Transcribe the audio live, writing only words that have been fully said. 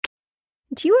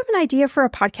Do you have an idea for a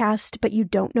podcast, but you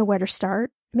don't know where to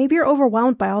start? Maybe you're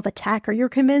overwhelmed by all the tech, or you're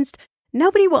convinced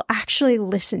nobody will actually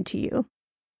listen to you.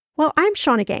 Well, I'm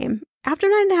Shawna Game. After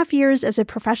 9.5 years as a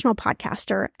professional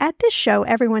podcaster, at this show,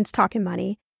 everyone's talking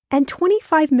money, and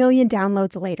 25 million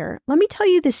downloads later, let me tell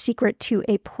you the secret to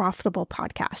a profitable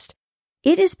podcast.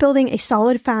 It is building a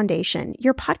solid foundation,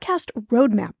 your podcast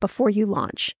roadmap before you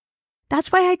launch. That's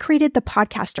why I created the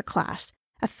Podcaster Class,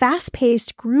 a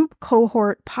fast-paced group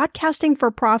cohort podcasting for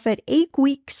profit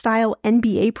 8-week style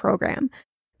MBA program.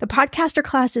 The Podcaster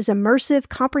Class is immersive,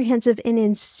 comprehensive, and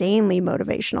insanely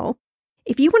motivational.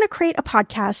 If you want to create a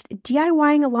podcast,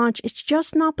 DIYing a launch is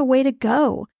just not the way to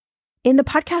go. In the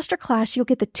Podcaster Class, you'll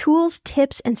get the tools,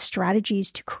 tips, and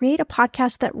strategies to create a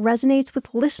podcast that resonates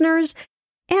with listeners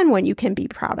and one you can be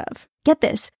proud of. Get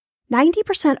this,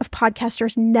 90% of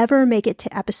podcasters never make it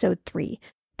to episode 3.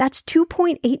 That's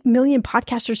 2.8 million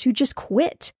podcasters who just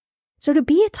quit. So to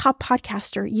be a top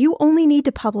podcaster, you only need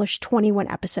to publish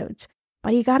 21 episodes,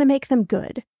 but you got to make them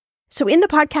good. So in the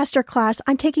Podcaster Class,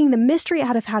 I'm taking the mystery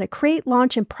out of how to create,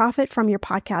 launch, and profit from your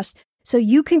podcast so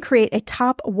you can create a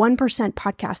top 1%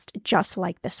 podcast just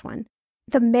like this one.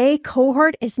 The May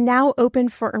cohort is now open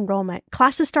for enrollment.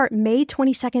 Classes start May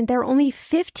 22nd. There are only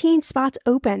 15 spots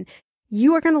open.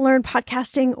 You are going to learn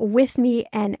podcasting with me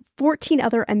and 14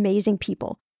 other amazing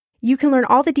people. You can learn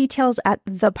all the details at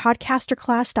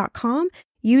thepodcasterclass.com.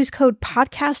 Use code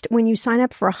PODCAST when you sign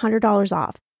up for $100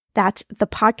 off. That's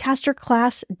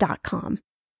thepodcasterclass.com.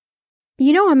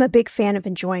 You know I'm a big fan of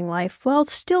enjoying life while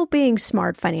still being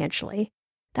smart financially.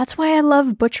 That's why I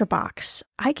love ButcherBox.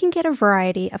 I can get a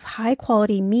variety of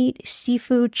high-quality meat,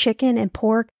 seafood, chicken, and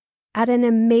pork at an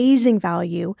amazing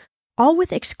value, all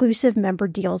with exclusive member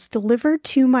deals delivered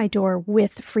to my door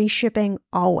with free shipping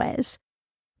always.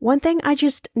 One thing I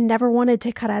just never wanted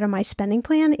to cut out of my spending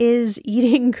plan is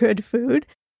eating good food.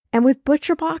 And with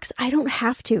ButcherBox, I don't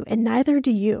have to, and neither do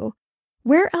you.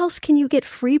 Where else can you get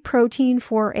free protein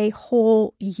for a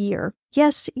whole year?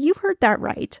 Yes, you heard that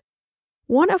right.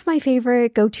 One of my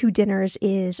favorite go-to dinners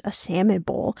is a salmon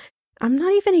bowl. I'm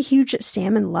not even a huge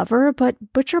salmon lover,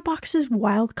 but ButcherBox's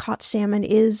wild-caught salmon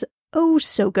is oh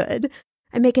so good.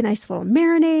 I make a nice little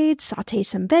marinade, saute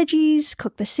some veggies,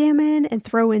 cook the salmon, and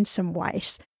throw in some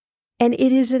rice. And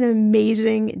it is an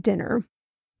amazing dinner.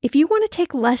 If you want to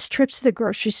take less trips to the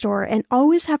grocery store and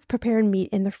always have prepared meat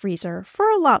in the freezer for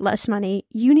a lot less money,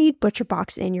 you need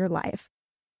ButcherBox in your life.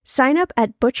 Sign up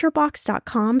at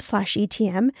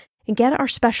butcherbox.com/ETM and get our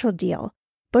special deal.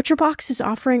 ButcherBox is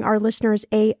offering our listeners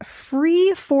a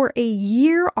free for a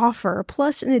year offer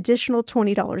plus an additional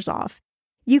 $20 off.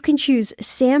 You can choose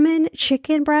salmon,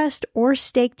 chicken breast, or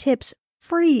steak tips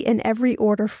free in every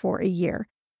order for a year.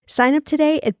 Sign up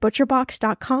today at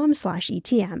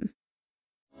butcherbox.com/ETM.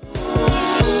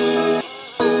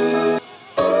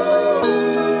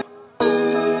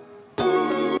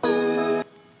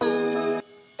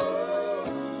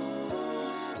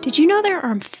 Did you know there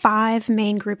are 5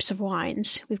 main groups of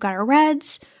wines? We've got our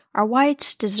reds, our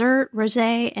whites, dessert,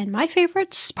 rosé, and my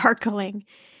favorite, sparkling.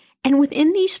 And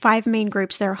within these 5 main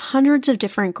groups, there are hundreds of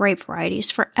different grape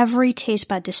varieties for every taste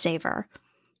bud to savor.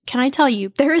 Can I tell you,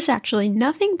 there is actually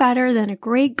nothing better than a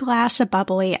great glass of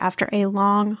bubbly after a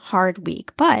long, hard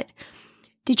week. But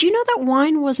did you know that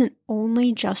wine wasn't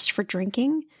only just for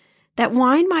drinking? That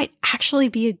wine might actually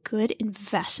be a good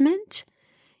investment?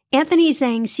 Anthony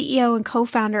Zhang, CEO and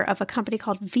co-founder of a company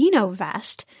called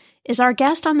VinoVest, is our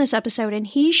guest on this episode, and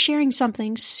he's sharing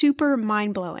something super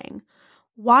mind-blowing.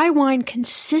 Why wine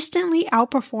consistently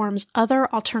outperforms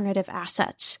other alternative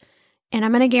assets. And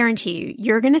I'm going to guarantee you,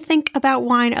 you're going to think about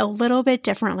wine a little bit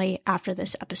differently after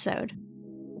this episode.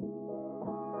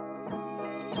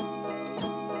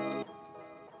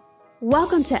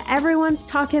 Welcome to Everyone's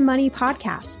Talking Money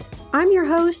podcast. I'm your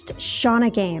host,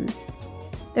 Shawna Game.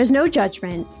 There's no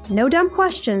judgment, no dumb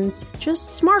questions,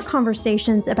 just smart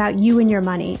conversations about you and your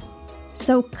money.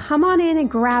 So come on in and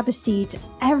grab a seat.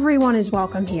 Everyone is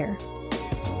welcome here.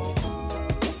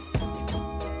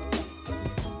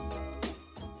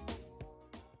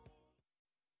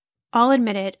 I'll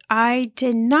admit it, I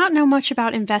did not know much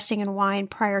about investing in wine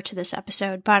prior to this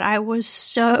episode, but I was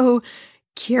so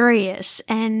curious.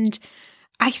 And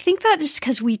I think that is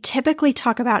because we typically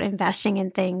talk about investing in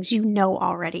things you know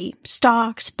already.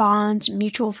 Stocks, bonds,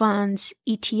 mutual funds,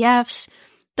 ETFs,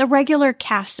 the regular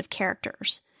cast of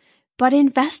characters. But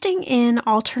investing in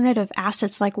alternative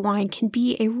assets like wine can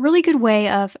be a really good way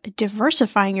of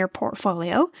diversifying your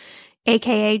portfolio,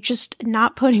 aka just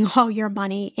not putting all your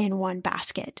money in one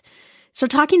basket. So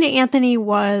talking to Anthony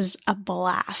was a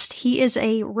blast. He is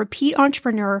a repeat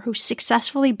entrepreneur who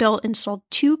successfully built and sold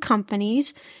 2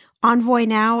 companies, Envoy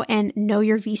Now, and Know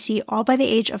Your VC, all by the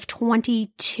age of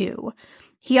 22.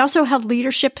 He also held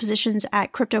leadership positions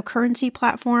at cryptocurrency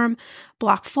platform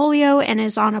Blockfolio and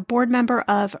is on a board member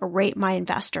of Rate My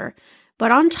Investor.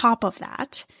 But on top of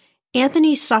that,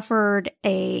 Anthony suffered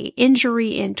an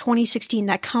injury in 2016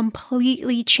 that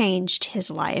completely changed his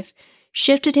life,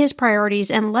 shifted his priorities,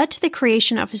 and led to the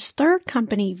creation of his third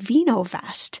company,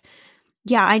 VinoVest.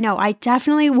 Yeah, I know, I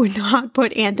definitely would not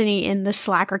put Anthony in the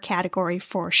slacker category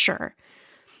for sure.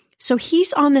 So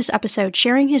he's on this episode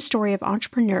sharing his story of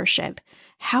entrepreneurship,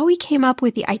 how he came up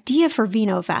with the idea for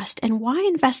VinoVest, and why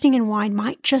investing in wine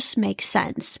might just make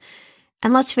sense.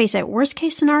 And let's face it, worst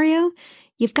case scenario,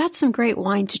 you've got some great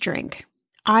wine to drink.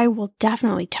 I will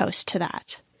definitely toast to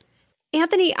that.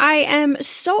 Anthony, I am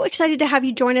so excited to have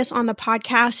you join us on the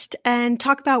podcast and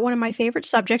talk about one of my favorite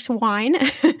subjects, wine.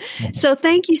 So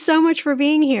thank you so much for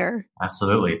being here.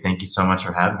 Absolutely. Thank you so much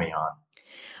for having me on.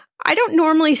 I don't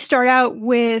normally start out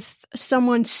with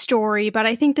someone's story, but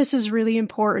I think this is really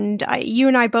important. You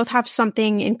and I both have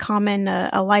something in common,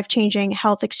 a life-changing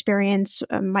health experience.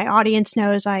 My audience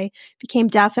knows I became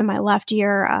deaf in my left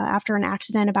ear after an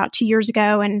accident about 2 years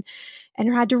ago and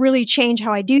had to really change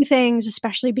how I do things,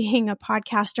 especially being a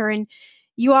podcaster. And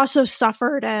you also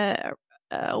suffered a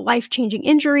life-changing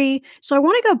injury. So I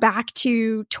want to go back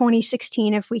to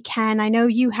 2016 if we can. I know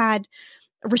you had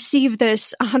received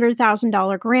this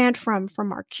 $100,000 grant from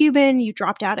Mark Cuban. You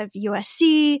dropped out of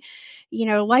USC. You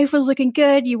know, life was looking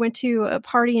good. You went to a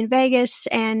party in Vegas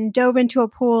and dove into a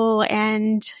pool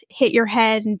and hit your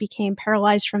head and became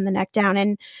paralyzed from the neck down.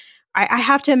 And I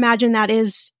have to imagine that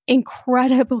is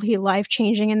incredibly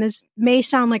life-changing. And this may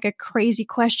sound like a crazy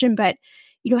question, but,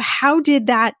 you know, how did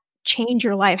that change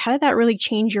your life? How did that really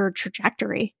change your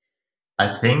trajectory?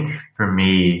 I think for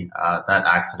me, that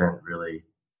accident really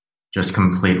just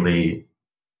completely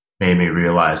made me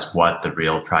realize what the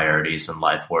real priorities in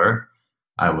life were.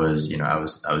 I was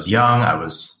young. I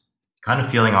was kind of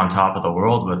feeling on top of the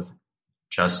world with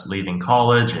just leaving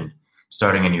college and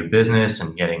starting a new business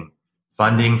and getting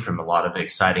funding from a lot of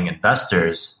exciting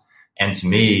investors. And to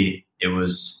me, it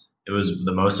was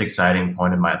the most exciting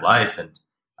point in my life. And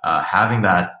having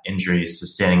that injury,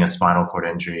 sustaining a spinal cord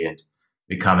injury and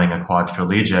becoming a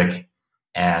quadriplegic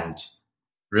and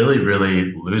really,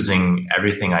 really losing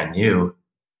everything I knew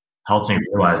helped me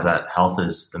realize that health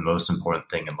is the most important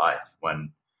thing in life.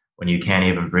 When you can't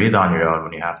even breathe on your own,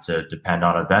 when you have to depend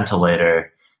on a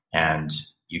ventilator and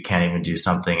you can't even do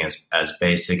something as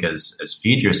basic as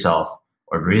feed yourself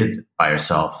or breathe by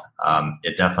yourself,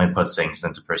 it definitely puts things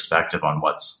into perspective on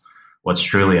what's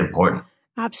truly important.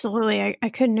 Absolutely. I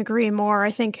couldn't agree more.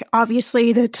 I think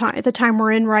obviously the time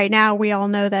we're in right now, we all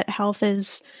know that health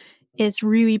is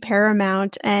really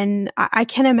paramount. And I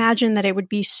can imagine that it would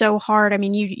be so hard. I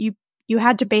mean, you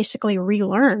had to basically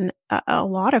relearn a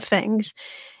lot of things.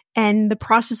 And the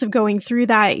process of going through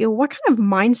that, you know, what kind of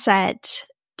mindset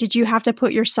did you have to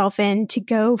put yourself in to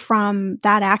go from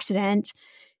that accident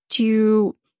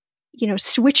to, you know,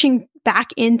 switching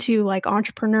back into like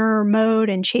entrepreneur mode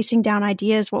and chasing down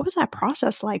ideas? What was that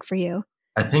process like for you?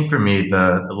 I think for me,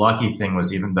 the lucky thing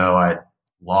was, even though I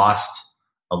lost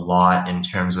a lot in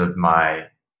terms of my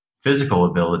physical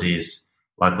abilities,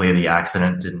 luckily the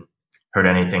accident didn't hurt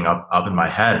anything up in my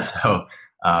head. So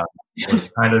I was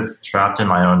kind of trapped in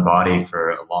my own body for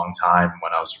a long time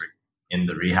when I was in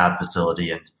the rehab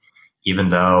facility. And even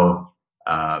though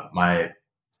my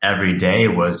every day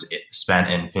was spent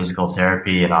in physical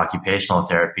therapy and occupational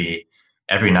therapy,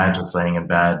 every night just laying in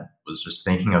bed was just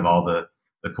thinking of all the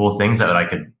cool things that I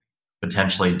could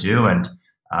potentially do. And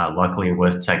luckily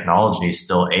with technology,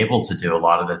 still able to do a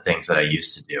lot of the things that I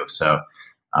used to do. So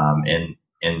in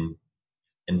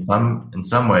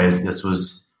some ways, this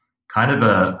was kind of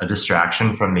a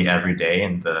distraction from the everyday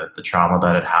and the trauma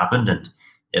that had happened. And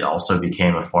it also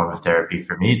became a form of therapy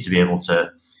for me to be able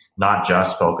to not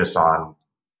just focus on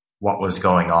what was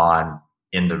going on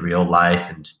in the real life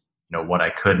and, you know, what I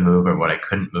could move or what I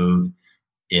couldn't move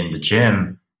in the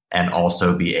gym, and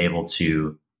also be able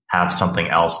to have something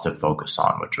else to focus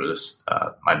on, which was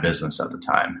my business at the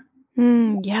time.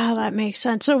 Yeah, that makes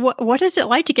sense. So what is it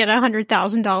like to get a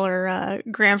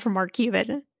 $100,000 grant from Mark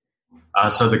Cuban?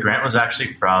 So the grant was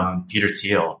actually from Peter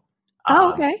Thiel.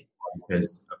 Okay. A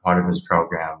part of his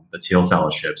program, the Thiel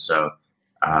Fellowship. So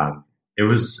it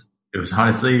was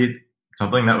honestly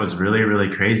something that was really, really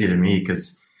crazy to me,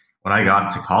 because when I got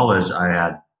to college, I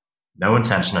had no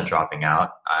intention of dropping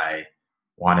out. I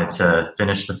wanted to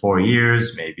finish the 4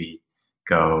 years, maybe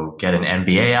go get an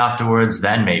MBA afterwards,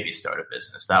 then maybe start a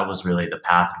business. That was really the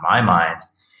path in my mind.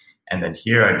 And then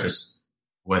here I just,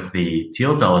 with the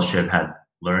Thiel Fellowship, had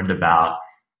learned about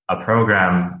a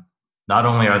program not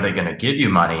only are they going to give you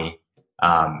money,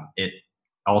 it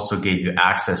also gave you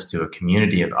access to a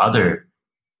community of other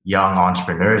young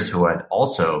entrepreneurs who had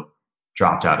also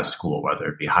dropped out of school, whether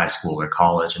it be high school or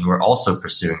college, and were also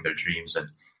pursuing their dreams and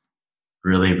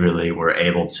really, really were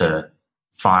able to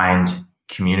find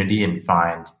community and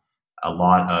find a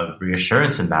lot of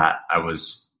reassurance in that I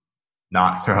was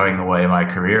not throwing away my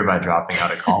career by dropping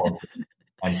out of college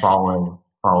and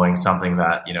following something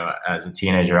that, as a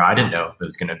teenager, I didn't know if it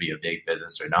was going to be a big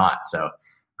business or not. So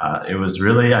it was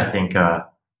really, I think, a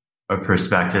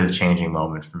perspective changing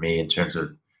moment for me in terms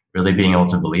of really being able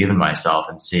to believe in myself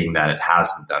and seeing that it has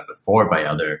been done before by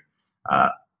other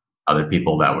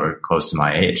people that were close to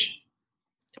my age.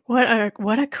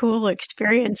 What a cool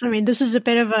experience. I mean, this is a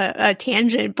bit of a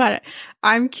tangent, but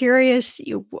I'm curious,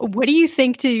 what do you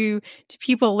think to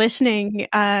people listening?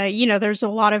 There's a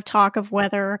lot of talk of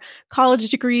whether college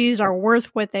degrees are worth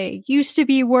what they used to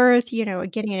be worth,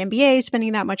 getting an MBA,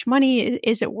 spending that much money.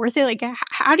 Is it worth it? Like,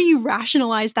 how do you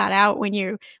rationalize that out when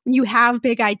you have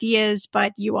big ideas,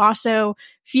 but you also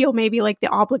feel maybe like the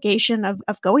obligation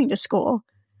of going to school?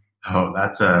 Oh,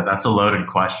 that's a loaded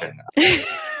question.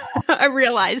 I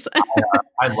realize.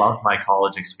 I loved my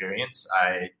college experience.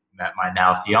 I met my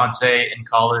now fiance in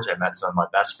college. I met some of my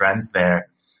best friends there.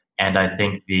 And I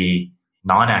think the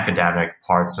non-academic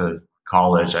parts of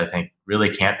college, I think, really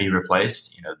can't be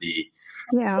replaced. The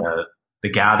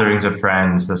gatherings of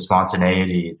friends, the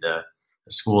spontaneity, the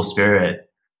school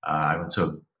spirit. I went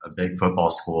to a big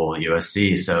football school,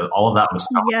 USC. So all of that was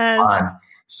so much fun.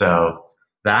 So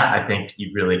that I think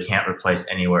you really can't replace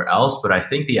anywhere else. But I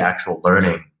think the actual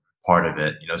learning part of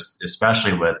it,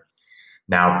 especially with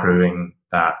now proving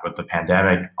that with the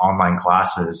pandemic, online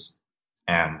classes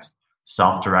and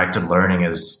self-directed learning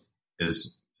is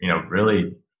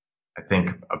really, I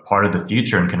think, a part of the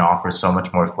future and can offer so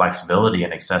much more flexibility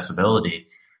and accessibility,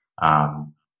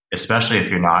 especially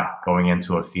if you're not going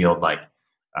into a field like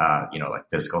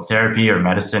physical therapy or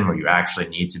medicine where you actually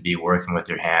need to be working with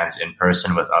your hands in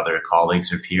person with other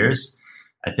colleagues or peers.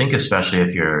 I think especially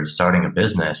if you're starting a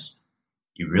business,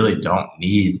 you really don't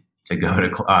need to go to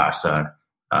class or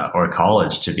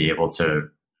college to be able to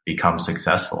become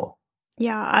successful.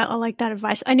 Yeah, I like that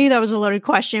advice. I knew that was a loaded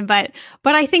question, but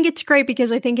I think it's great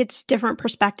because I think it's different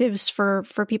perspectives for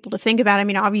people to think about. I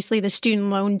mean, obviously the student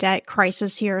loan debt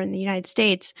crisis here in the United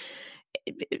States,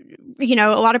 a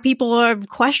lot of people have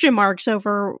question marks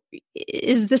over,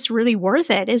 is this really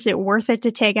worth it? Is it worth it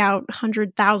to take out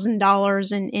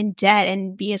 $100,000 in debt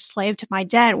and be a slave to my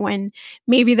debt when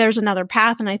maybe there's another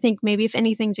path? And I think maybe if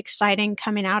anything's exciting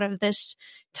coming out of this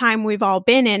time we've all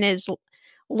been in is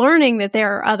learning that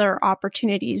there are other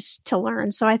opportunities to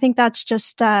learn. So I think that's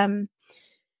just, I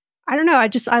don't know.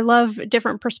 I love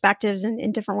different perspectives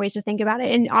and different ways to think about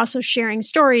it. And also sharing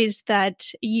stories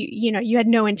that you had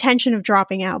no intention of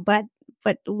dropping out, but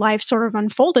life sort of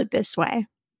unfolded this way.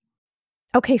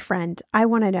 Okay, friend, I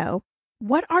want to know,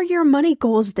 what are your money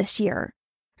goals this year?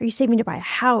 Are you saving to buy a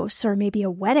house or maybe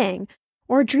a wedding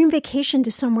or a dream vacation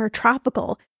to somewhere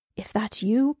tropical? If that's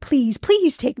you, please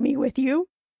take me with you.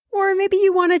 Or maybe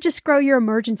you want to just grow your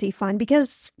emergency fund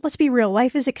because let's be real,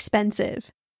 life is expensive.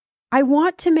 I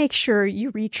want to make sure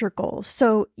you reach your goals,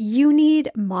 so you need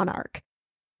Monarch.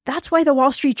 That's why the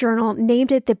Wall Street Journal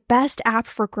named it the best app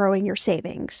for growing your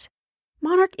savings.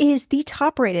 Monarch is the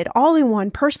top-rated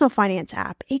all-in-one personal finance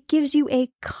app. It gives you a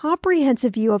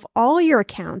comprehensive view of all your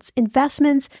accounts,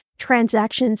 investments,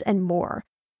 transactions, and more.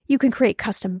 You can create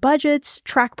custom budgets,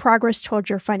 track progress towards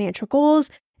your financial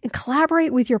goals, and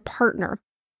collaborate with your partner.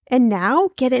 And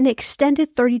now get an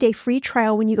extended 30-day free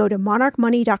trial when you go to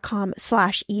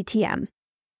monarchmoney.com/ETM.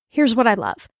 Here's what I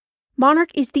love. Monarch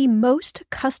is the most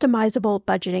customizable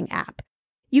budgeting app.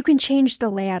 You can change the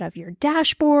layout of your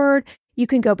dashboard. You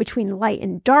can go between light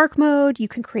and dark mode. You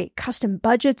can create custom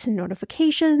budgets and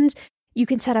notifications. You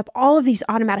can set up all of these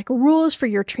automatic rules for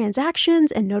your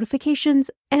transactions and notifications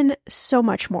and so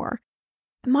much more.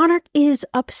 Monarch is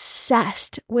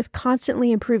obsessed with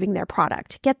constantly improving their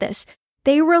product. Get this.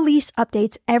 They release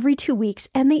updates every 2 weeks,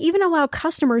 and they even allow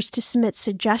customers to submit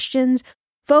suggestions,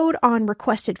 vote on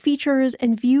requested features,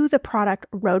 and view the product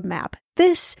roadmap.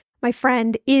 This, my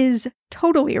friend, is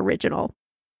totally original.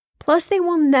 Plus, they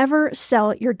will never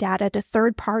sell your data to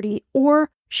third party or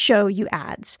show you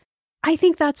ads. I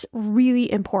think that's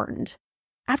really important.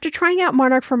 After trying out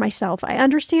Monarch for myself, I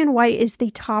understand why it is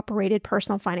the top-rated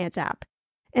personal finance app.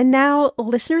 And now,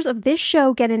 listeners of this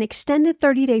show get an extended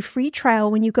 30-day free trial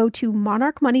when you go to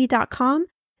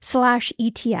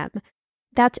monarchmoney.com/ETM.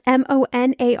 That's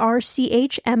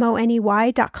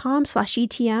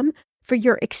monarchmoney.com/ETM for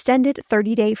your extended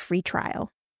 30-day free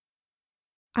trial.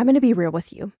 I'm going to be real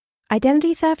with you.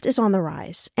 Identity theft is on the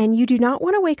rise, and you do not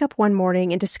want to wake up one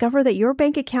morning and discover that your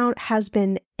bank account has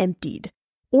been emptied,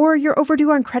 or you're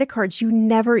overdue on credit cards you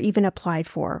never even applied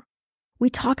for. We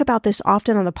talk about this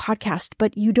often on the podcast,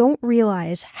 but you don't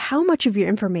realize how much of your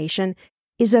information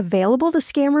is available to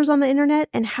scammers on the internet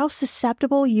and how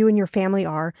susceptible you and your family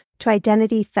are to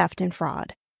identity theft and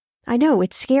fraud. I know,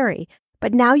 it's scary,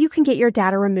 but now you can get your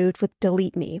data removed with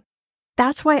Delete Me.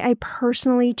 That's why I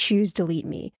personally choose Delete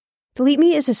Me. Delete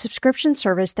Me is a subscription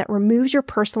service that removes your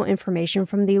personal information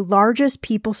from the largest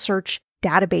people search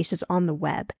databases on the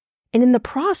web, and in the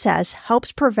process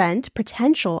helps prevent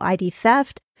potential ID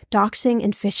theft, doxing,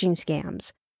 and phishing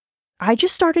scams. I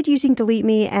just started using Delete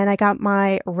Me and I got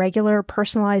my regular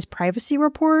personalized privacy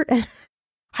report and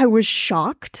I was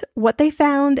shocked what they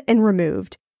found and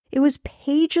removed. It was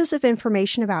pages of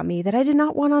information about me that I did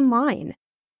not want online.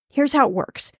 Here's how it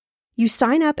works. You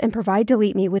sign up and provide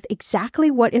Delete Me with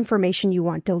exactly what information you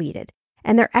want deleted,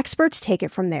 and their experts take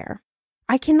it from there.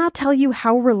 I cannot tell you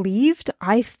how relieved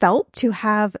I felt to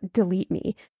have Delete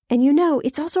Me. And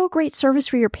it's also a great service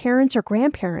for your parents or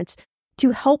grandparents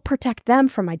to help protect them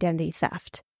from identity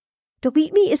theft.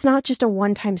 Delete Me is not just a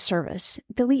one-time service.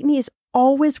 Delete Me is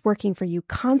always working for you,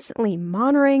 constantly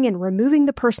monitoring and removing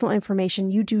the personal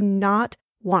information you do not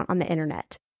want on the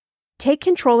internet. Take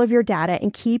control of your data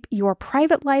and keep your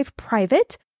private life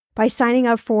private by signing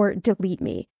up for Delete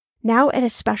Me, now at a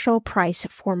special price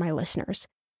for my listeners.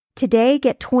 Today,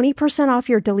 get 20% off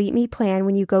your Delete Me plan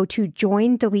when you go to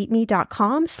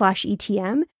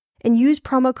joindeleteme.com/ETM and use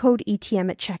promo code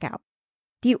ETM at checkout.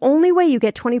 The only way you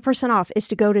get 20% off is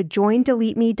to go to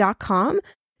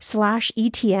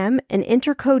joindeleteme.com/ETM and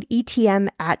enter code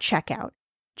ETM at checkout.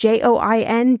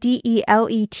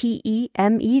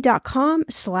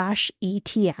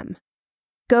 joindeleteme.com/ETM.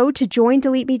 Go to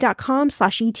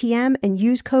joindeleteme.com/ETM and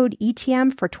use code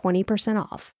ETM for 20%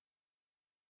 off.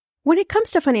 When it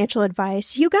comes to financial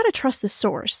advice, you got to trust the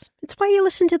source. It's why you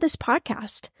listen to this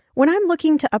podcast. When I'm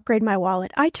looking to upgrade my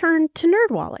wallet, I turn to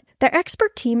NerdWallet. Their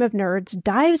expert team of nerds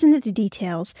dives into the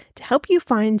details to help you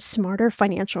find smarter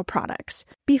financial products.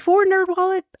 Before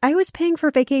NerdWallet, I was paying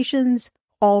for vacations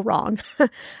all wrong. I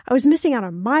was missing out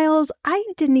on miles I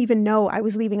didn't even know I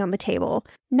was leaving on the table.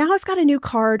 Now I've got a new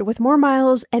card with more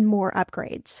miles and more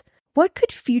upgrades. What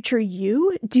could future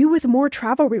you do with more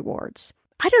travel rewards?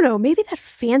 I don't know, maybe that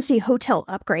fancy hotel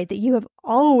upgrade that you have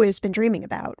always been dreaming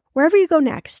about. Wherever you go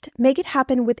next, make it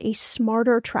happen with a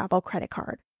smarter travel credit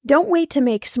card. Don't wait to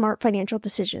make smart financial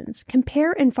decisions.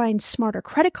 Compare and find smarter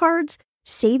credit cards,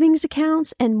 savings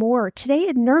accounts, and more today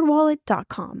at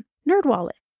nerdwallet.com.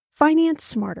 NerdWallet. Finance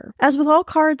smarter. As with all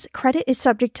cards, credit is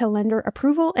subject to lender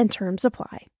approval and terms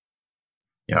apply.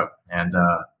 Yep. And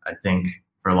I think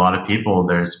for a lot of people,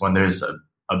 when there's a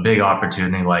big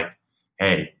opportunity like,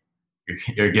 hey,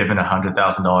 you're given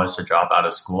 $100,000 to drop out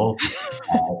of school.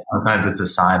 Sometimes it's a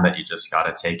sign that you just got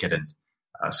to take it, and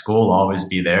school will always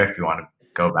be there if you want to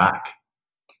go back.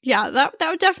 Yeah, that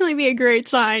would definitely be a great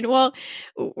sign. Well,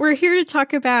 we're here to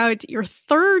talk about your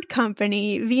third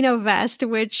company, VinoVest,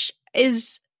 which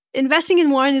is investing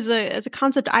in wine is a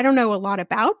concept I don't know a lot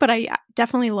about, but I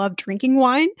definitely love drinking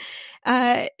wine.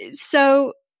 I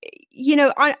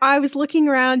was looking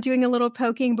around doing a little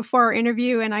poking before our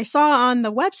interview, and I saw on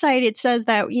the website it says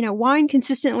that, wine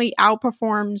consistently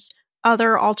outperforms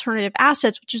other alternative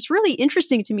assets, which is really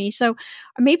interesting to me. So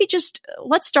maybe just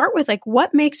let's start with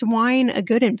what makes wine a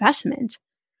good investment?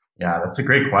 Yeah, that's a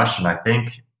great question. I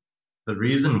think the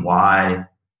reason why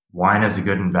wine is a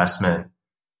good investment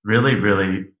really,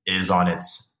 really is on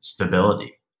its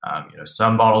stability.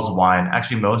 Some bottles of wine,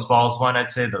 actually most bottles of wine, I'd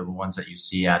say the ones that you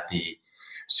see at the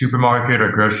supermarket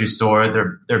or grocery store,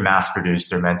 they're mass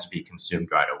produced. They're meant to be consumed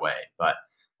right away. But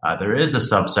there is a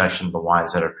subsection of the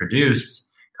wines that are produced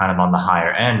kind of on the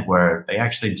higher end where they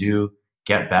actually do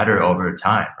get better over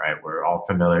time, right? We're all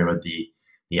familiar with the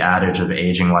adage of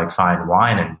aging like fine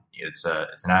wine, and it's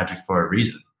an adage for a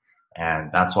reason.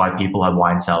 And that's why people have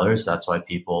wine cellars. That's why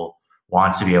people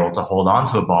want to be able to hold on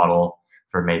to a bottle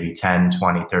for maybe 10,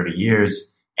 20, 30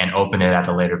 years and open it at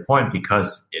a later point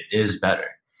because it is better.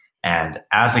 And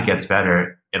as it gets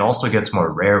better, it also gets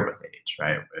more rare with age,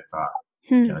 right? If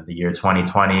in the year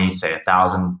 2020, say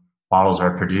 1,000 bottles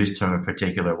are produced from a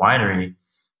particular winery,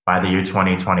 by the year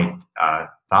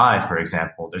 2025, for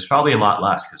example, there's probably a lot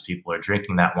less because people are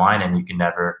drinking that wine and you can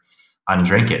never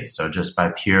undrink it. So just by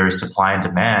pure supply and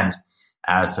demand,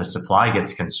 as the supply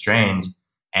gets constrained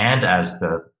and as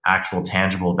the actual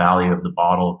tangible value of the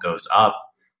bottle goes up,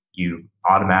 you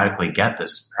automatically get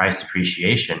this price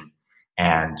appreciation.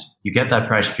 And you get that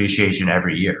price appreciation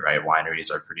every year, right?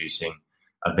 Wineries are producing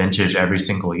a vintage every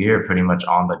single year, pretty much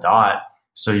on the dot.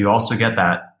 So you also get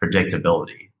that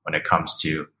predictability when it comes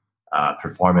to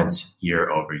performance year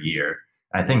over year.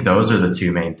 And I think those are the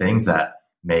two main things that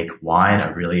make wine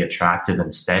a really attractive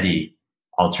and steady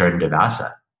alternative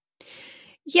asset.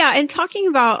 Yeah, and talking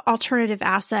about alternative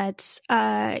assets,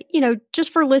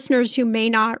 just for listeners who may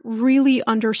not really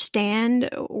understand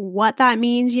what that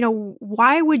means,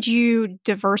 why would you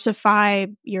diversify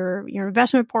your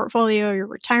investment portfolio, your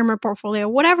retirement portfolio,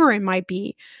 whatever it might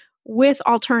be, with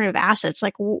alternative assets?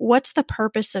 Like, what's the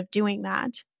purpose of doing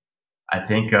that? I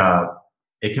think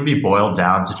it can be boiled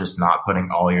down to just not putting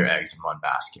all your eggs in one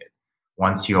basket.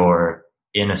 Once you're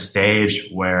in a stage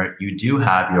where you do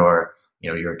have your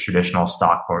traditional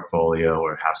stock portfolio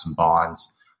or have some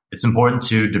bonds, it's important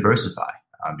to diversify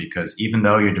because even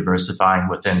though you're diversifying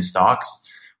within stocks,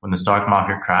 when the stock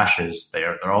market crashes,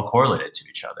 they're all correlated to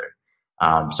each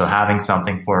other. So having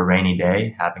something for a rainy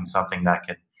day, having something that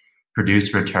can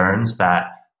produce returns that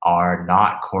are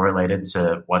not correlated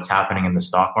to what's happening in the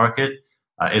stock market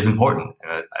is important.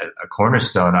 And a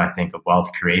cornerstone, I think, of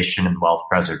wealth creation and wealth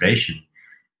preservation.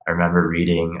 I remember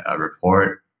reading a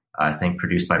report, I think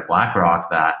produced by BlackRock,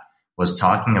 that was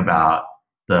talking about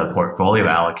the portfolio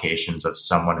allocations of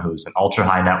someone who's an ultra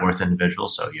high net worth individual.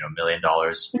 So, $1 million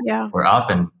or up,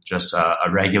 and just a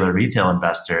regular retail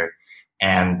investor.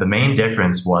 And the main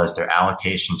difference was their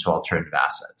allocation to alternative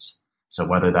assets. So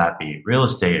whether that be real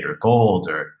estate or gold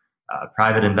or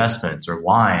private investments or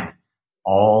wine,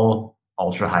 all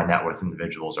ultra high net worth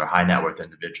individuals or high net worth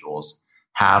individuals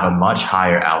have a much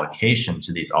higher allocation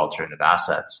to these alternative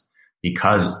assets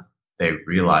because they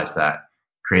realize that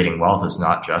creating wealth is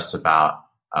not just about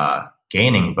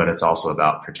gaining, but it's also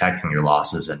about protecting your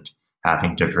losses and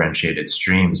having differentiated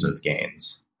streams of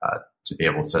gains to be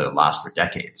able to last for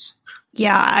decades.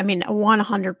 Yeah, I mean,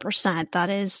 100%. That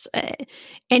is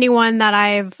anyone that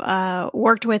I've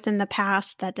worked with in the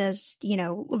past that does,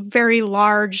 very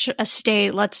large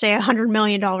estate, let's say $100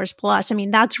 million plus. I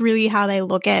mean, that's really how they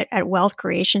look at wealth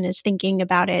creation, is thinking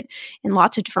about it in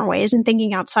lots of different ways and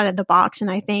thinking outside of the box.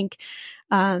 And I think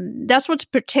that's what's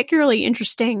particularly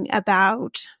interesting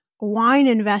about wine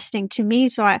investing to me.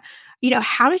 So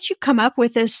how did you come up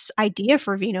with this idea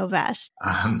for VinoVest?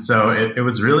 So it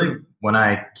was really when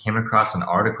I came across an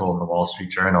article in the Wall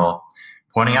Street Journal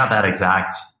pointing out that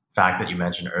exact fact that you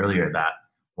mentioned earlier, that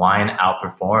wine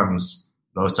outperforms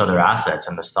most other assets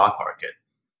in the stock market.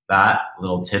 That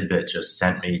little tidbit just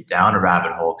sent me down a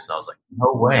rabbit hole because I was like,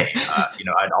 no way.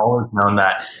 I'd always known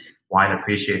that wine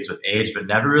appreciates with age, but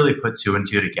never really put two and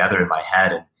two together in my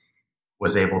head and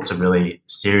was able to really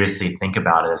seriously think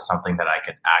about it as something that I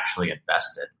could actually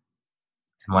invest in.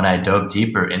 And when I dove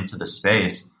deeper into the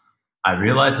space, I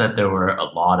realized that there were a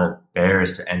lot of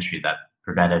barriers to entry that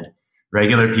prevented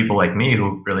regular people like me,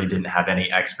 who really didn't have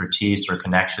any expertise or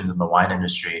connections in the wine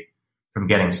industry, from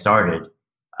getting started.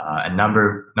 And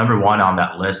number one on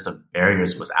that list of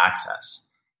barriers was access.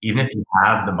 Even if you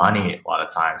have the money, a lot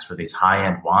of times for these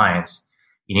high-end wines,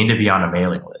 you need to be on a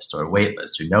mailing list or a wait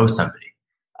list or know somebody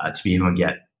to be able to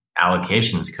get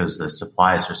allocations, because the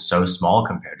supply is just so small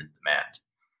compared to the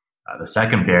demand. The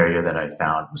second barrier that I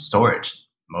found was storage.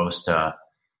 Most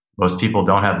people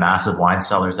don't have massive wine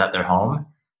cellars at their home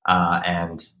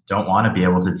and don't want to be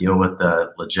able to deal with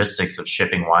the logistics of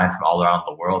shipping wine from all around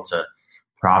the world to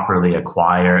properly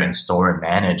acquire and store and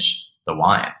manage the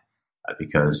wine.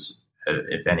 Because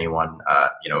if anyone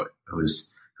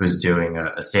who's doing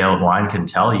a sale of wine can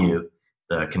tell you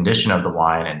the condition of the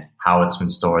wine and how it's been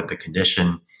stored, the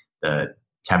condition, the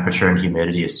temperature and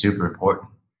humidity is super important.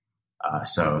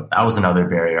 So that was another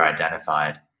barrier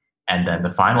identified. And then the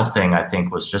final thing, I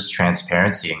think, was just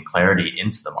transparency and clarity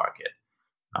into the market.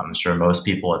 I'm sure most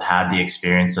people have had the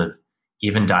experience of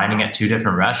even dining at two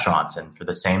different restaurants and for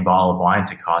the same bottle of wine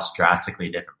to cost drastically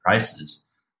different prices,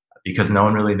 because no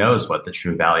one really knows what the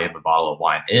true value of a bottle of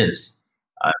wine is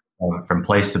from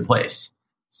place to place.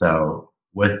 So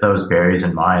with those barriers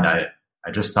in mind,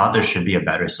 I just thought there should be a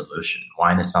better solution.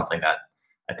 Wine is something that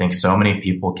I think so many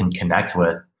people can connect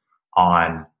with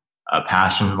on a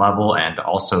passion level, and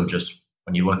also just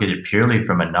when you look at it purely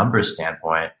from a numbers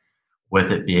standpoint,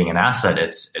 with it being an asset,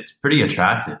 it's pretty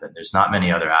attractive, and there's not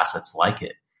many other assets like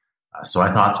it. So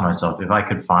I thought to myself, if I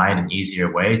could find an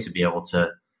easier way to be able to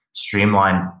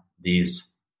streamline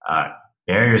these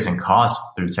barriers and costs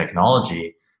through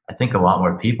technology, I think a lot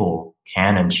more people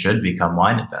can and should become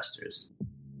wine investors.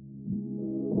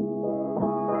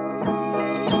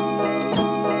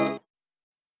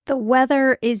 The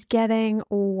weather is getting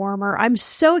warmer. I'm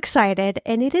so excited,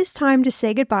 and it is time to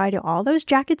say goodbye to all those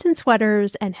jackets and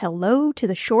sweaters and hello to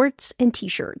the shorts and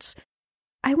t-shirts.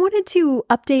 I wanted to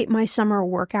update my summer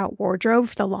workout wardrobe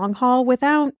for the long haul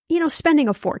without, spending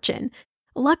a fortune.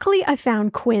 Luckily, I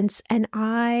found Quince and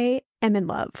I am in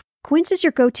love. Quince is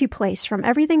your go-to place from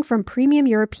everything from premium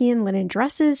European linen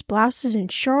dresses, blouses,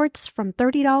 and shorts from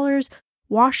 $30,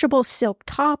 washable silk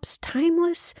tops,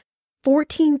 timeless,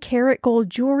 14-karat gold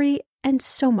jewelry, and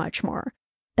so much more.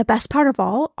 The best part of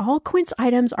all Quince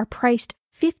items are priced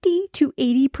 50 to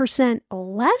 80%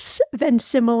 less than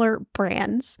similar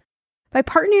brands. By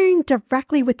partnering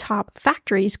directly with top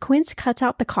factories, Quince cuts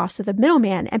out the cost of the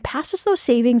middleman and passes those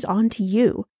savings on to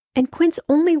you. And Quince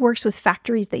only works with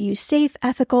factories that use safe,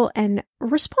 ethical, and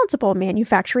responsible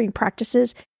manufacturing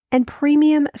practices and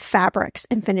premium fabrics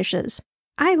and finishes.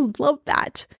 I love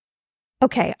that.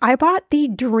 Okay, I bought the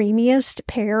dreamiest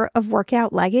pair of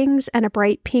workout leggings and a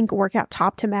bright pink workout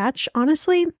top to match.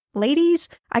 Honestly, ladies,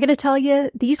 I gotta tell you,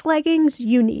 these leggings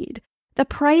you need. The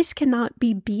price cannot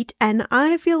be beat, and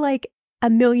I feel like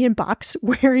 $1 million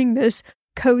wearing this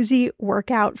cozy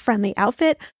workout-friendly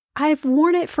outfit. I've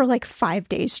worn it for like 5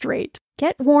 days straight.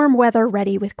 Get warm weather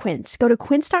ready with Quince. Go to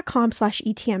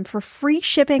quince.com/ETM for free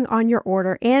shipping on your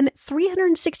order and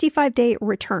 365-day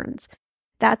returns.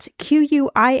 That's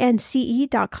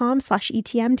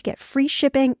QUINCE.com/ETM to get free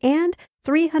shipping and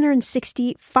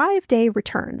 365-day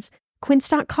returns.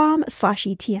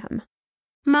 Quince.com/ETM.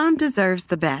 Mom deserves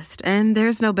the best, and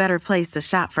there's no better place to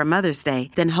shop for Mother's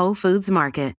Day than Whole Foods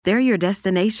Market. They're your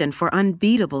destination for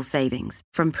unbeatable savings,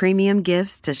 from premium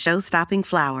gifts to show-stopping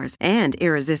flowers and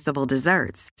irresistible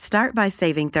desserts. Start by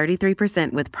saving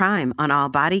 33% with Prime on all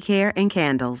body care and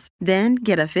candles. Then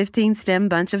get a 15-stem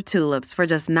bunch of tulips for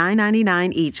just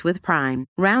 $9.99 each with Prime.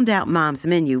 Round out Mom's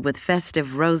menu with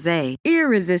festive rosé,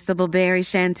 irresistible berry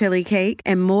chantilly cake,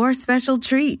 and more special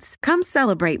treats. Come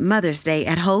celebrate Mother's Day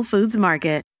at Whole Foods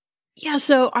Market. Yeah,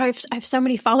 so I have so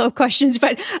many follow-up questions,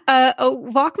 but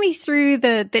walk me through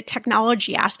the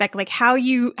technology aspect, like how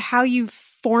you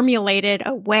formulated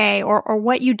a way or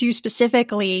what you do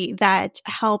specifically that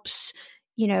helps,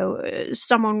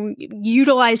 someone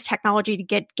utilize technology to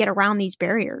get around these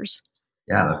barriers.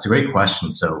 Yeah, that's a great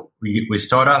question. So we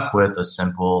start off with a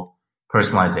simple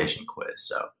personalization quiz.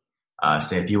 So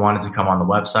say if you wanted to come on the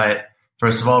website,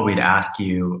 first of all, we'd ask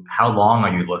you, how long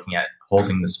are you looking at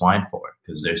holding this wine for?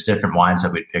 Because there's different wines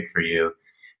that we'd pick for you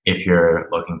if you're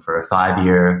looking for a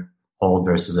 5-year hold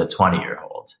versus a 20-year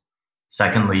hold.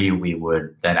 Secondly, we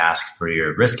would then ask for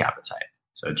your risk appetite.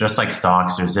 So just like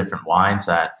stocks, there's different wines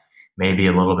that may be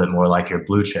a little bit more like your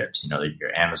blue chips,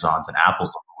 your Amazons and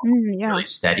Apples, really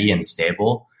steady and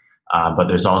stable. But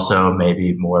there's also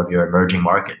maybe more of your emerging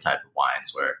market type of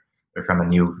wines where they're from a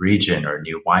new region or a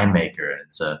new winemaker, and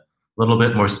it's a little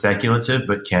bit more speculative,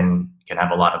 but can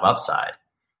have a lot of upside.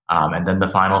 And then the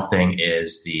final thing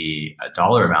is the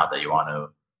dollar amount that you want to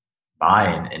buy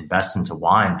and invest into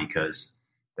wine, because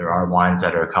there are wines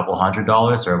that are a couple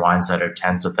 $100, there are wines that are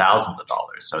tens of thousands of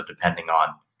dollars. So depending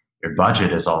on your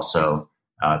budget is also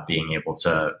being able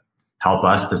to help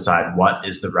us decide what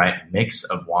is the right mix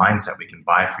of wines that we can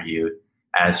buy for you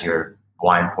as your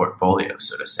wine portfolio,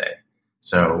 so to say.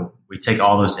 So we take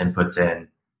all those inputs in.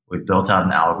 We've built out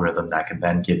an algorithm that can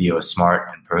then give you a smart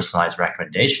and personalized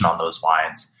recommendation on those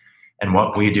wines. And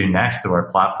what we do next through our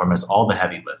platform is all the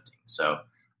heavy lifting. So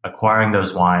acquiring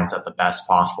those wines at the best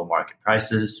possible market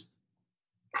prices,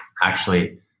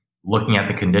 actually looking at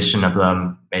the condition of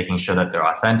them, making sure that they're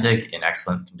authentic, in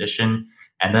excellent condition,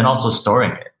 and then also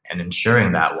storing it and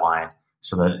ensuring that wine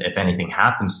so that if anything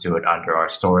happens to it under our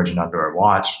storage and under our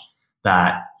watch,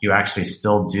 that you actually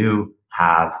still do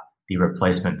have the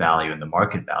replacement value and the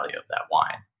market value of that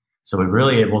wine. So we're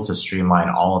really able to streamline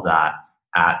all of that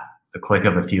at the click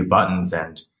of a few buttons,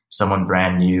 and someone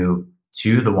brand new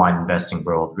to the wine investing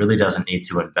world really doesn't need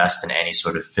to invest in any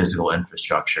sort of physical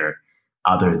infrastructure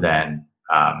other than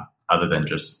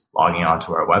just logging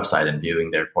onto our website and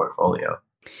viewing their portfolio.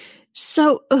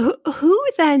 So who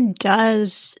then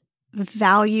does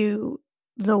value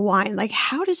the wine? Like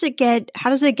how does it get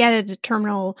a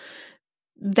determinable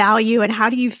value, and how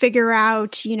do you figure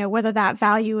out, whether that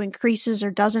value increases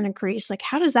or doesn't increase? Like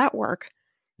how does that work?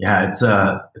 Yeah, it's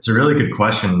a really good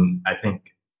question. I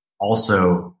think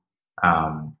also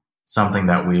something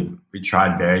that we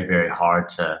tried very, very hard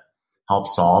to help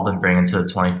solve and bring into the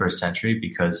 21st century,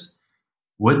 because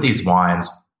with these wines,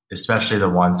 especially the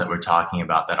ones that we're talking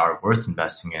about that are worth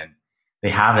investing in, they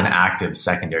have an active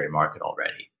secondary market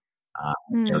already.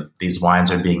 These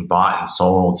wines are being bought and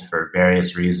sold for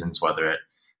various reasons, whether it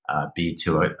be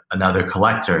to another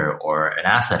collector or an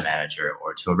asset manager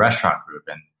or to a restaurant group.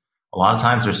 And a lot of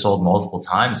times they're sold multiple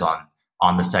times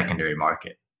on the secondary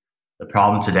market. The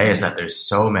problem today is that there's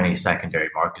so many secondary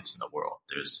markets in the world.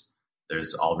 There's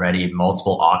There's already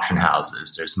multiple auction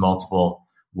houses. There's multiple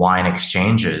wine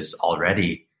exchanges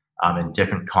already in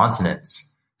different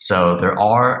continents. So there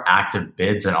are active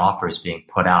bids and offers being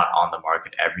put out on the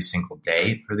market every single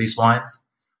day for these wines.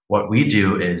 What we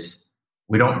do is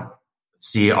we don't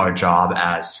see our job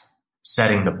as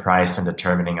setting the price and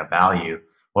determining a value.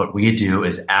 What we do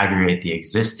is aggregate the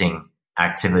existing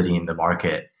activity in the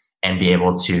market and be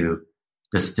able to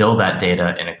distill that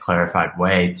data in a clarified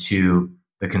way to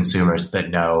the consumers that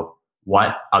know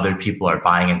what other people are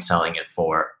buying and selling it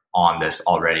for on this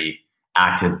already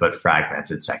active but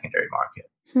fragmented secondary market.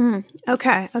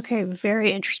 Okay.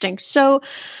 Very interesting. So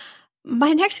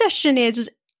my next question is,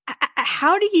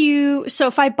 how do you, so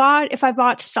if I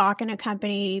bought stock in a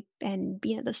company and,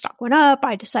 the stock went up,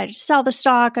 I decided to sell the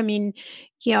stock. I mean,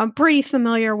 I'm pretty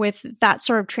familiar with that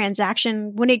sort of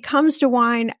transaction. When it comes to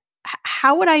wine,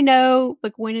 how would I know,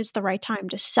 when is the right time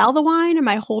to sell the wine? Am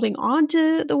I holding on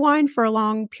to the wine for a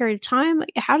long period of time?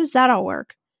 How does that all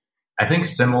work? I think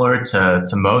similar to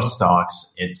most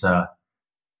stocks, it's going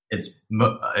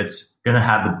to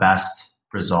have the best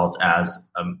results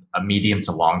as a medium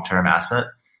to long-term asset.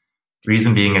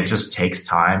 Reason being, it just takes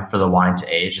time for the wine to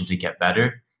age and to get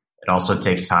better. It also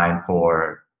takes time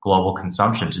for global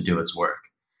consumption to do its work.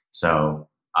 So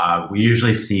we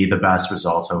usually see the best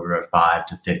results over a 5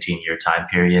 to 15-year time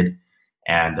period.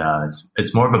 And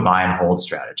it's more of a buy and hold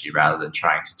strategy rather than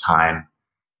trying to time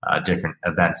different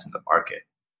events in the market.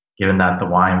 Given that the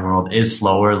wine world is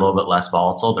slower, a little bit less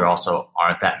volatile, there also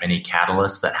aren't that many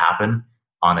catalysts that happen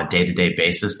on a day-to-day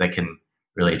basis that can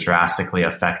really drastically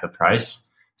affect the price.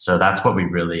 So that's what we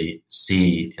really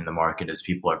see in the market is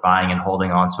people are buying and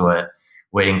holding onto it,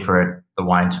 waiting for the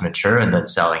wine to mature and then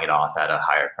selling it off at a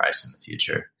higher price in the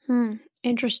future.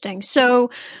 Interesting.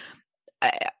 So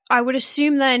I would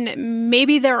assume then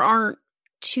maybe there aren't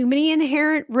too many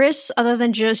inherent risks other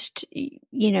than just,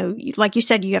 like you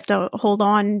said, you have to hold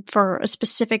on for a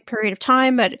specific period of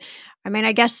time. But I mean,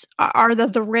 I guess, are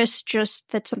the risks just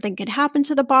that something could happen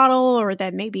to the bottle or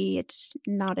that maybe it's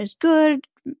not as good?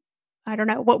 I don't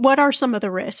know. What are some of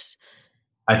the risks?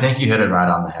 I think you hit it right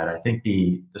on the head. I think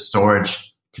the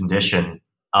storage condition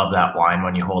of that wine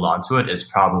when you hold on to it is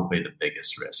probably the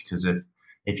biggest risk. Because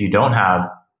if you don't have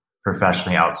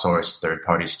professionally outsourced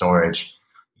third-party storage,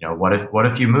 what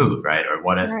if you move, right? Or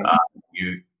what if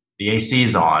the AC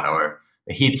is on or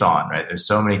the heat's on, right? There's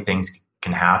so many things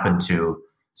can happen to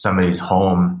somebody's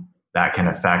home that can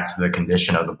affect the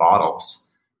condition of the bottles.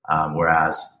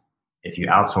 Whereas if you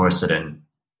outsource it and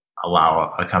allow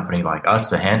a company like us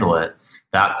to handle it,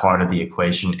 that part of the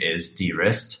equation is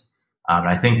de-risked.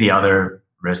 I think the other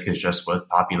risk is just with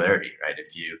popularity, right?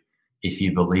 If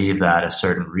you believe that a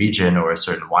certain region or a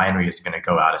certain winery is going to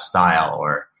go out of style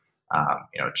or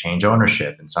change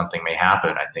ownership and something may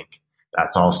happen, I think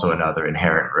that's also another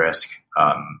inherent risk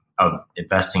of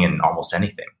investing in almost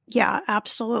anything. Yeah,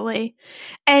 absolutely.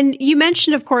 And you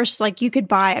mentioned, of course, you could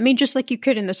buy, just like you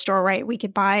could in the store, right? We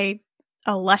could buy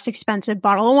a less expensive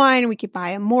bottle of wine. We could buy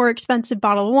a more expensive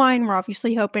bottle of wine. We're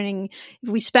obviously hoping if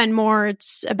we spend more,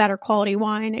 it's a better quality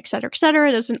wine, et cetera, et cetera.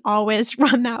 It doesn't always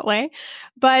run that way.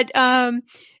 But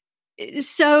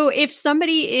so if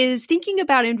somebody is thinking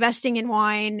about investing in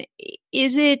wine,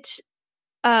 is it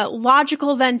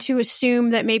logical then to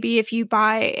assume that maybe if you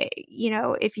buy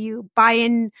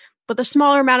in with a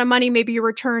smaller amount of money, maybe your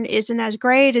return isn't as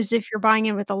great as if you're buying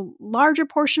in with a larger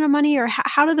portion of money? Or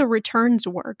how do the returns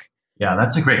work? Yeah,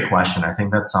 that's a great question. I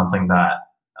think that's something that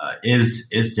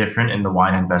is different in the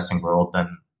wine investing world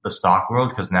than the stock world,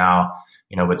 because now,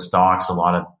 with stocks, a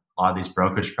lot of these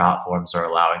brokerage platforms are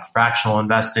allowing fractional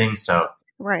investing. So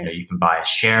right. You can buy a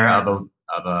share of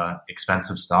a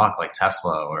expensive stock like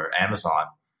Tesla or Amazon.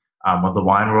 With the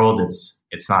wine world,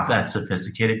 it's not that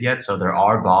sophisticated yet. So there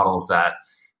are bottles that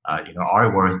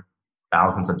are worth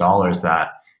thousands of dollars that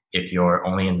if you're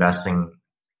only investing,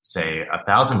 say,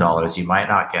 $1,000, you might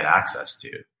not get access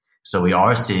to. So we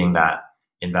are seeing that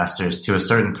investors to a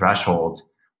certain threshold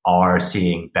are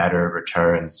seeing better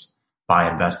returns by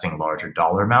investing larger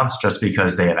dollar amounts just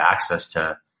because they have access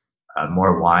to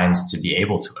more wines to be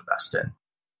able to invest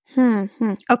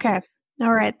in. Okay.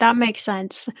 All right. That makes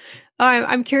sense.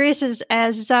 I'm curious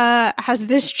as has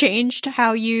this changed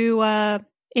how you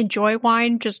enjoy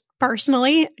wine just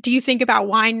personally? Do you think about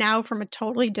wine now from a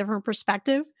totally different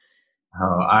perspective?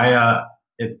 Oh,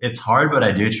 it's hard, but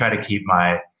I do try to keep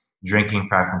my drinking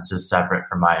preferences separate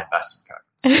from my investment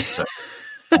preferences. So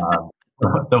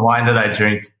the wine that I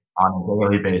drink on a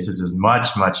daily basis is much,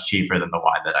 much cheaper than the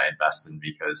wine that I invest in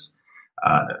because,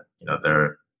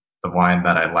 they're the wine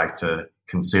that I like to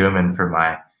consume and for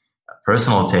my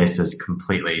personal taste is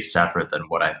completely separate than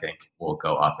what I think will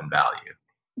go up in value.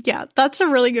 Yeah, that's a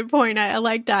really good point. I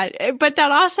like that. But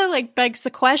that also like begs the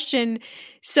question.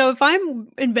 So if I'm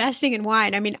investing in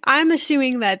wine, I mean, I'm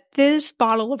assuming that this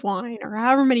bottle of wine or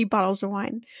however many bottles of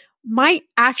wine might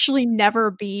actually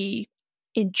never be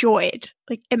enjoyed.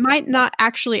 Like it might not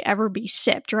actually ever be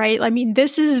sipped, right? I mean,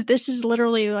 this is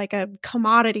literally like a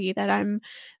commodity that I'm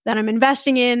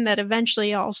investing in that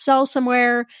eventually I'll sell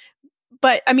somewhere.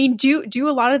 But I mean, do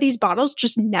a lot of these bottles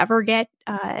just never get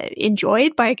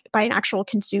enjoyed by an actual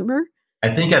consumer?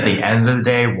 I think at the end of the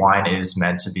day, wine is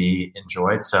meant to be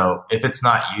enjoyed. So if it's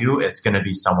not you, it's going to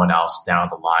be someone else down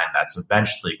the line that's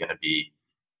eventually going to be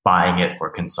buying it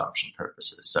for consumption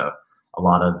purposes. So a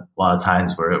lot of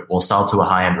times where we'll sell to a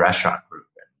high-end restaurant group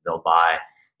and they'll buy,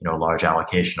 a large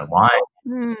allocation of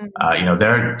wine.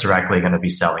 They're directly going to be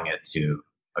selling it to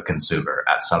a consumer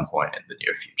at some point in the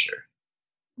near future.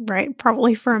 Right.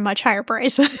 Probably for a much higher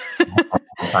price. Yeah.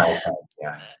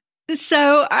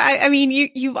 So, I mean,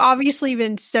 you've obviously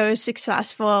been so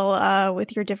successful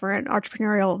with your different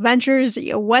entrepreneurial ventures.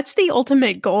 What's the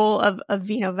ultimate goal of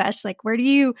VinoVest? Like, where do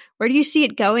you see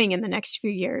it going in the next few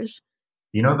years?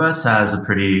 VinoVest has a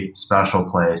pretty special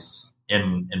place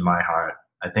in my heart.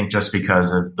 I think just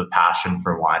because of the passion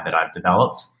for wine that I've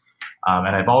developed.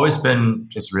 And I've always been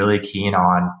just really keen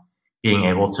on being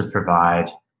able to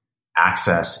provide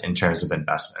access in terms of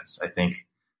investments. I think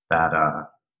that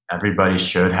everybody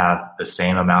should have the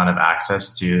same amount of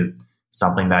access to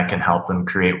something that can help them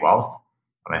create wealth.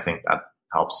 And I think that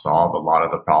helps solve a lot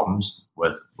of the problems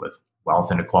with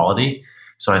wealth inequality.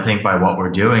 So I think by what we're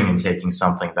doing and taking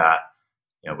something that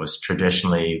was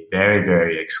traditionally very,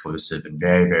 very exclusive and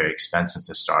very, very expensive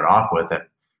to start off with, and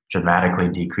dramatically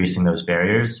decreasing those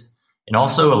barriers, and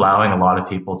also allowing a lot of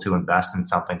people to invest in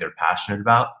something they're passionate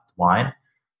about, wine.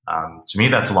 To me,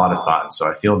 that's a lot of fun.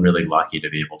 So I feel really lucky to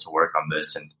be able to work on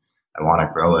this, and I want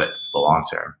to grow it for the long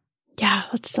term. Yeah,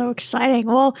 that's so exciting.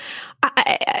 Well,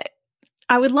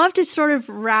 I would love to sort of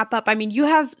wrap up. I mean, you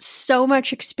have so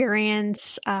much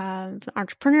experience, the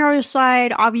entrepreneurial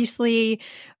side, obviously,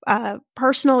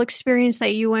 personal experience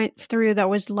that you went through that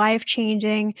was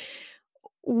life-changing.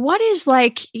 What is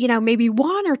maybe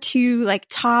one or two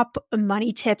top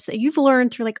money tips that you've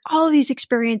learned through all of these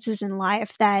experiences in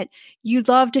life that you'd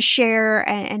love to share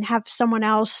and have someone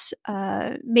else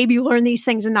maybe learn these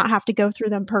things and not have to go through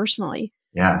them personally?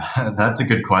 Yeah, that's a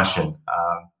good question.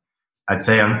 I'd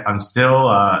say I'm still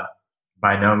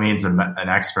by no means an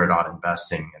expert on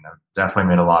investing, and I've definitely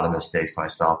made a lot of mistakes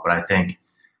myself. But I think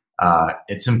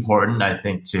it's important,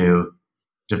 to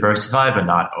diversify, but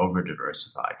not over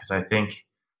diversify, because I think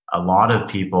a lot of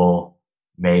people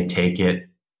may take it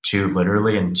too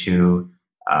literally and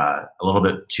a little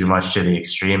bit too much to the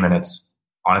extreme. And it's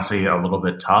honestly a little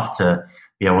bit tough to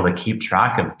be able to keep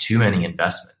track of too many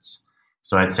investments.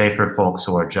 So I'd say for folks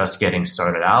who are just getting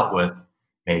started out with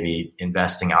maybe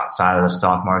investing outside of the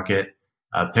stock market,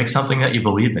 pick something that you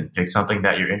believe in, pick something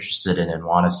that you're interested in and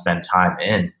want to spend time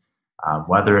in,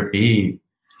 whether it be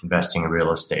investing in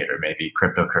real estate or maybe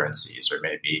cryptocurrencies or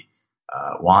maybe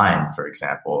wine, for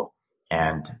example.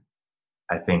 And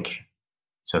I think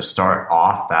to start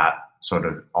off that sort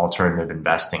of alternative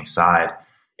investing side,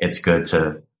 it's good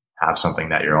to have something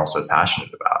that you're also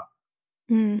passionate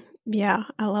about. Yeah,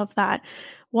 I love that.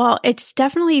 Well, it's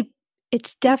definitely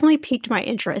piqued my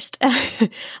interest.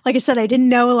 Like I said, I didn't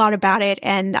know a lot about it,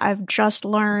 and I've just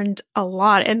learned a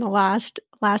lot in the last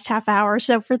half hour.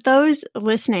 So for those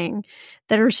listening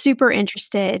that are super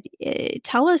interested,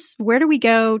 tell us, where do we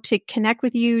go to connect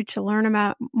with you, to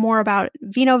learn more about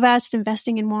VinoVest,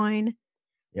 investing in wine?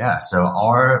 Yeah, so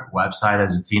our website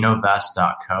is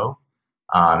vinovest.co,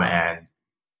 and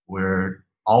we're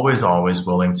always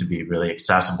willing to be really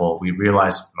accessible. We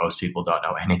realize most people don't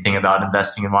know anything about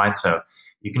investing in wine, so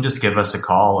you can just give us a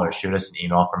call or shoot us an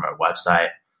email from our website.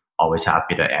 Always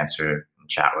happy to answer and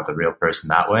chat with a real person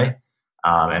that way.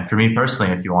 And for me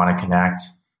personally, if you want to connect,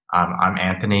 I'm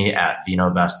Anthony at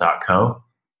vinovest.co.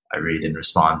 I read and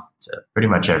respond to pretty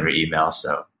much every email,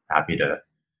 so happy to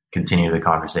continue the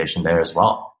conversation there as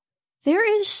well.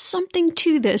 There is something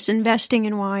to this investing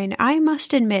in wine. I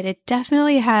must admit, it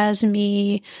definitely has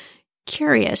me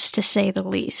curious, to say the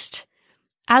least.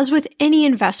 As with any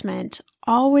investment,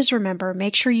 always remember,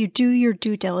 make sure you do your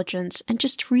due diligence and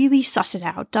just really suss it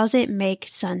out. Does it make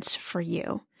sense for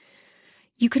you?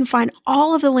 You can find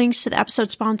all of the links to the episode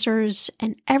sponsors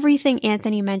and everything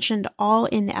Anthony mentioned all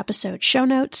in the episode show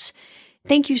notes.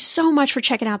 Thank you so much for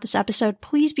checking out this episode.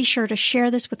 Please be sure to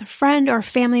share this with a friend or a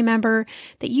family member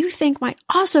that you think might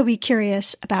also be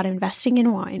curious about investing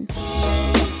in wine.